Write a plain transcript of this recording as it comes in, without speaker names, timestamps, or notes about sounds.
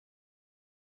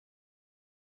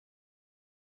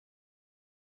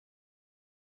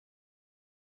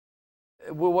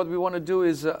Well, what we want to do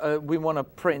is we want to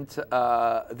print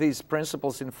these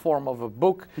principles in form of a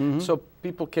book, so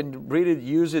people can read it,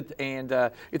 use it, and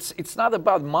it's not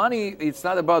about money, it's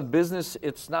not about business,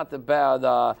 it's not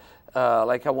about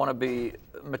like I want to be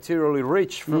materially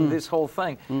rich from this whole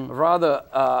thing. Rather,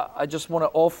 I just want to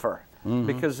offer,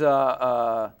 because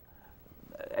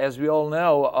as we all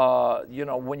know, you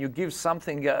know, when you give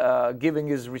something, giving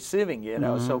is receiving. You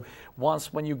know, so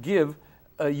once when you give,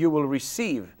 you will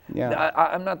receive. Yeah.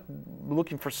 I'm not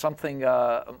looking for something.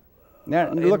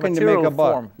 Not looking to make a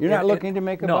buck. Form. You're not looking to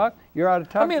make a buck? You're out of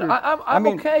touch? I mean, I'm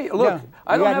okay. Look,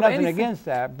 I don't have nothing anything against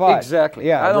that, but... Exactly.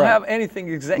 Yeah, I don't have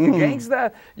anything against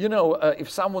that. You know, if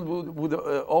someone would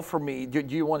offer me,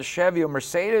 do you want a Chevy or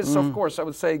Mercedes? Of course, I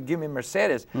would say, give me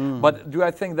Mercedes. But do I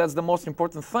think that's the most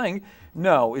important thing?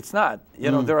 No, it's not.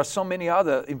 You know, there are so many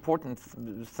other important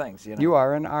things. You know? You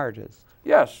are an artist.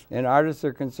 Yes. And artists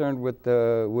are concerned with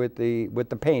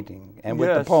the painting and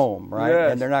with the poem, right?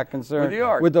 Yes. And they're not concerned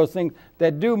with those things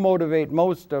that do motivate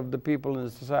most of the people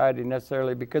in society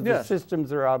necessarily, because the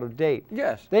systems are out of date.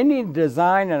 Yes. They need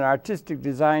design and artistic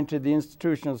design to the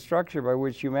institutional structure by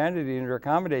which humanity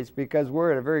accommodates, because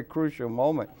we're at a very crucial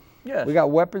moment. Yes. We got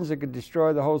weapons that could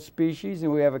destroy the whole species,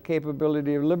 and we have a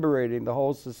capability of liberating the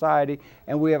whole society,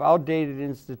 and we have outdated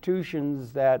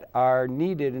institutions that are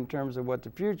needed in terms of what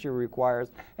the future requires,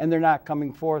 and they're not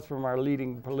coming forth from our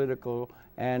leading political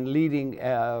and leading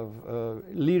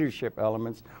leadership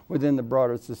elements within the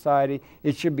broader society.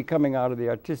 It should be coming out of the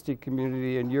artistic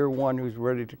community, and you're one who's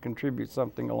ready to contribute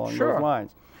something along those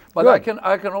lines. But I can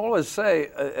always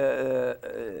say,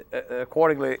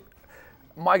 accordingly,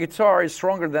 my guitar is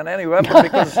stronger than any weapon,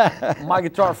 because my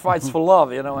guitar fights for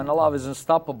love, you know, and love is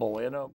unstoppable, you know.